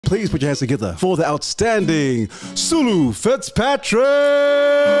please put your hands together for the outstanding Sulu Fitzpatrick!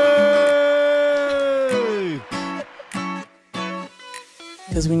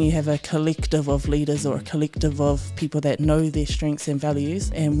 Because when you have a collective of leaders or a collective of people that know their strengths and values,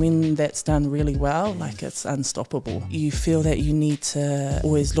 and when that's done really well, like it's unstoppable. You feel that you need to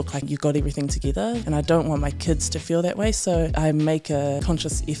always look like you got everything together, and I don't want my kids to feel that way, so I make a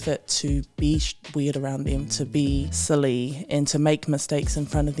conscious effort to be weird around them, to be silly, and to make mistakes in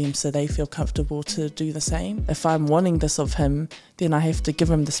front of them so they feel comfortable to do the same. If I'm wanting this of him, then I have to give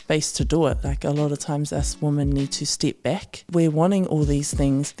him the space to do it. Like a lot of times us women need to step back. We're wanting all these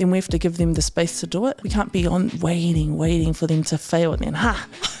things, then we have to give them the space to do it. We can't be on waiting for them to fail and then,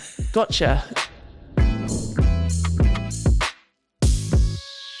 gotcha.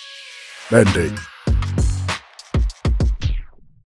 Mandate.